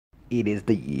It is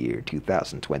the year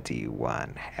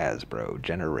 2021. Hasbro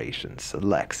Generations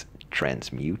Selects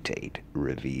Transmutate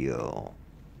reveal.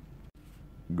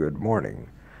 Good morning.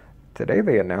 Today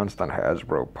they announced on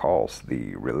Hasbro Pulse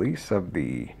the release of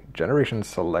the Generations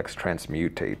Selects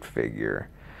Transmutate figure.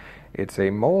 It's a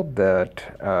mold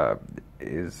that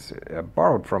is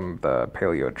borrowed from the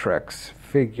Paleotrex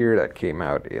figure that came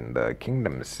out in the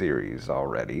Kingdom series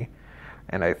already.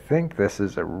 And I think this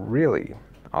is a really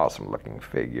awesome looking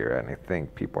figure, and I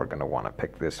think people are going to want to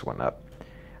pick this one up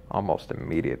almost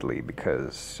immediately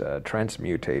because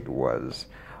Transmutate was,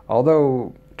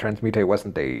 although Transmutate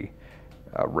wasn't a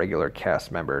regular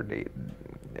cast member,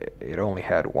 it only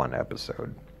had one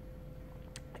episode.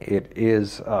 It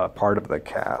is part of the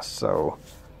cast, so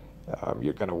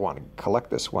you're going to want to collect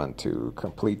this one to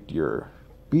complete your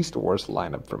Beast Wars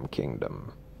lineup from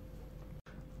Kingdom.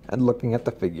 And looking at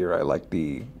the figure, I like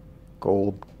the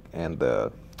gold and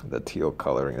the teal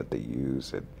coloring that they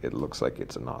use. It looks like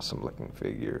it's an awesome looking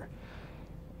figure,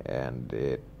 and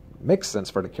it makes sense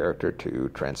for the character to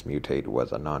transmutate.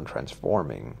 Was a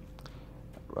non-transforming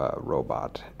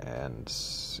robot, and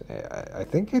I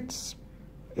think its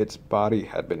body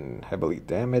had been heavily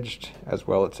damaged as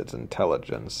well as its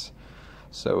intelligence,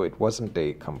 so it wasn't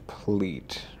a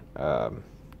complete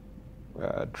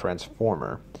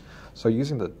transformer. So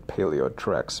using the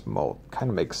Paleotrex mold kind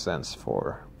of makes sense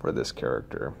for this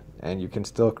character, and you can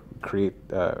still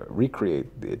recreate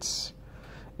its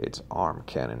arm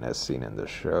cannon as seen in the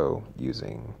show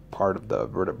using part of the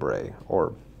vertebrae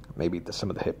or maybe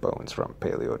some of the hip bones from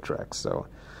Paleotrex. So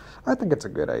I think it's a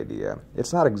good idea.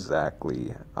 It's not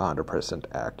exactly 100%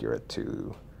 accurate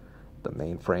to the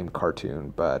mainframe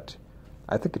cartoon, but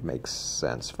I think it makes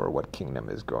sense for what Kingdom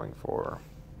is going for.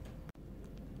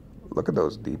 Look at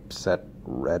those deep-set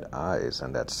red eyes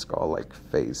and that skull-like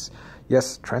face.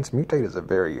 Yes, Transmutate is a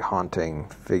very haunting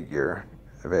figure.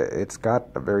 It's got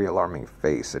a very alarming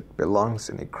face. It belongs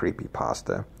in a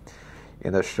creepypasta.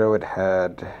 In the show,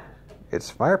 its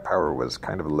firepower was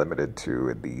kind of limited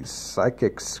to these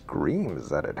psychic screams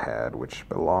that it had, which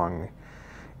belong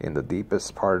in the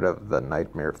deepest part of the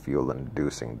nightmare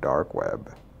fuel-inducing dark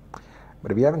web.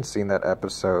 But if you haven't seen that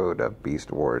episode of Beast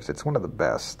Wars, it's one of the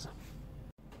best.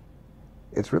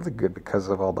 It's really good because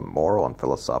of all the moral and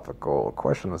philosophical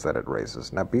questions that it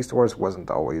raises. Now, Beast Wars wasn't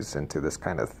always into this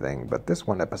kind of thing, but this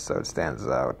one episode stands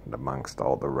out amongst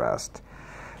all the rest.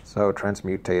 So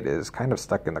Transmutate is kind of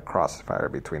stuck in the crossfire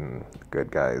between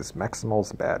good guys,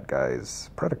 Maximals, bad guys,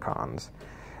 Predacons,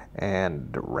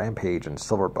 and Rampage and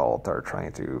Silverbolt are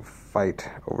trying to fight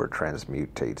over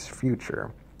Transmutate's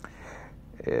future.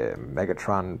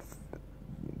 Megatron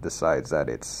decides that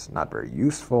it's not very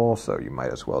useful, so you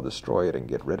might as well destroy it and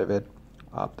get rid of it.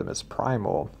 Optimus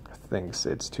Primal thinks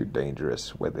it's too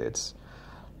dangerous with its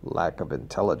lack of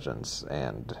intelligence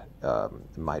and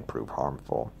might prove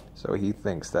harmful. So he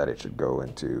thinks that it should go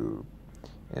into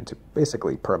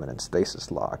basically permanent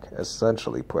stasis lock,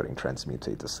 essentially putting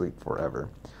Transmutate to sleep forever.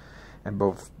 And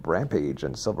both Rampage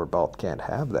and Silverbolt can't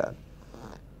have that.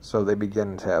 So they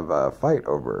begin to have a fight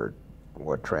over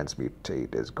what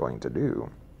Transmutate is going to do.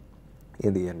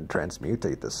 In the end,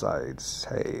 Transmutate decides,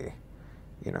 hey,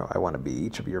 I want to be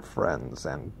each of your friends,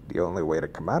 and the only way to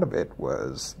come out of it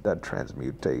was that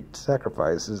Transmutate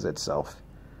sacrifices itself,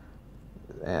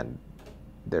 and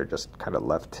they're just kind of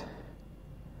left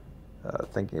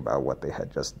thinking about what they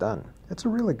had just done. It's a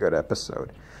really good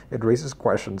episode. It raises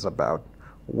questions about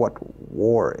what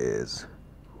war is,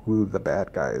 who the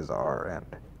bad guys are, and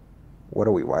what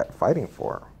are we fighting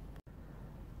for.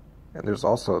 And there's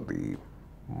also the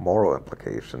moral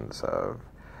implications of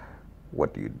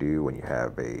what do you do when you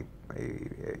have a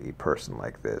person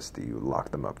like this. Do you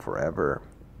lock them up forever?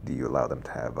 Do you allow them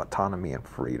to have autonomy and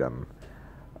freedom?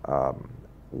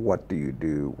 What do you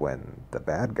do when the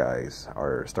bad guys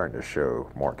are starting to show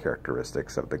more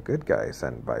characteristics of the good guys,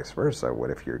 and vice versa? What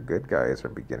if your good guys are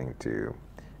beginning to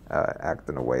act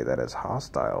in a way that is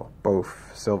hostile?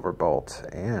 Both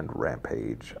Silverbolt and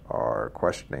Rampage are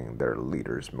questioning their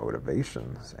leader's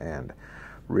motivations, and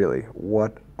really,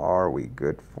 what are we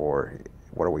good for?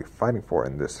 What are we fighting for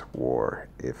in this war,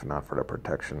 if not for the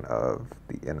protection of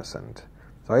the innocent?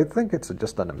 So I think it's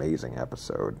just an amazing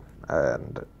episode,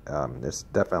 and it's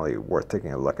definitely worth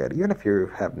taking a look at. Even if you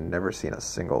have never seen a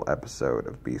single episode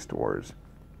of Beast Wars,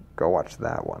 go watch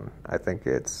that one. I think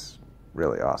it's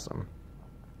really awesome.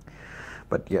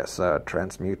 But yes,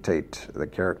 Transmutate, the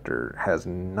character, has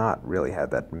not really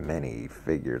had that many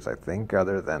figures, I think,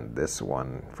 other than this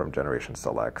one from Generation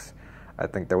Selects. I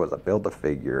think there was a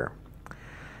Build-A-Figure,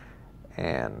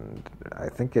 and I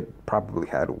think it probably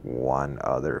had one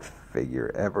other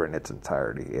figure ever in its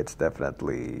entirety. It's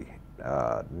definitely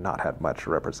not had much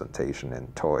representation in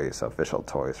toys, official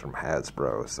toys from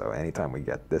Hasbro. So anytime we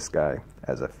get this guy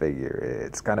as a figure,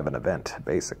 it's kind of an event,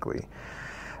 basically.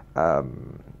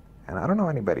 And I don't know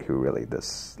anybody who really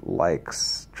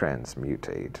dislikes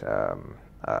Transmutate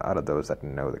out of those that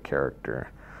know the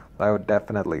character. I would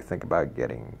definitely think about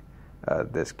getting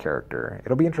this character.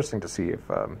 It'll be interesting to see if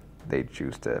they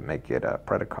choose to make it a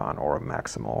Predacon or a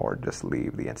Maximal, or just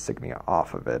leave the insignia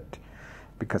off of it,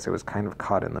 because it was kind of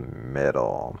caught in the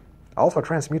middle. Also,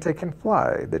 Transmutate can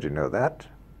fly. Did you know that?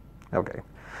 Okay.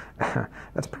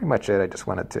 That's pretty much it. I just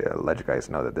wanted to let you guys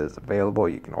know that this is available.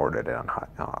 You can order it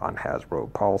on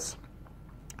Hasbro Pulse,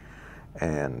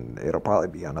 and it'll probably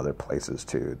be on other places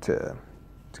too, to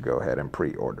go ahead and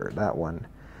pre-order that one.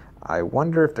 I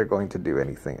wonder if they're going to do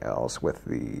anything else with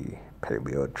the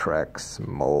Paleotrex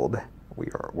mold.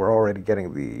 We're already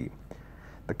getting the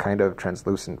kind of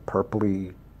translucent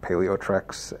purpley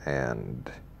Paleotrex,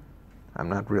 and I'm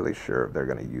not really sure if they're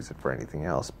going to use it for anything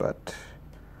else, but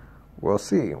we'll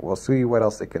see. We'll see what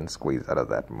else they can squeeze out of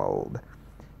that mold.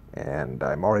 And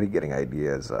I'm already getting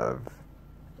ideas of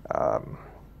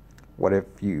what if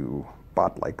you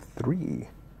bought like 3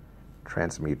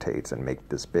 Transmutates and make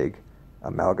this big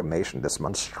amalgamation, this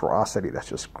monstrosity that's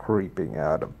just creeping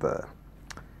out of the,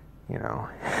 you know.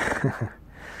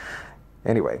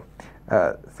 Anyway,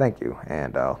 thank you,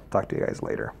 and I'll talk to you guys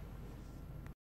later.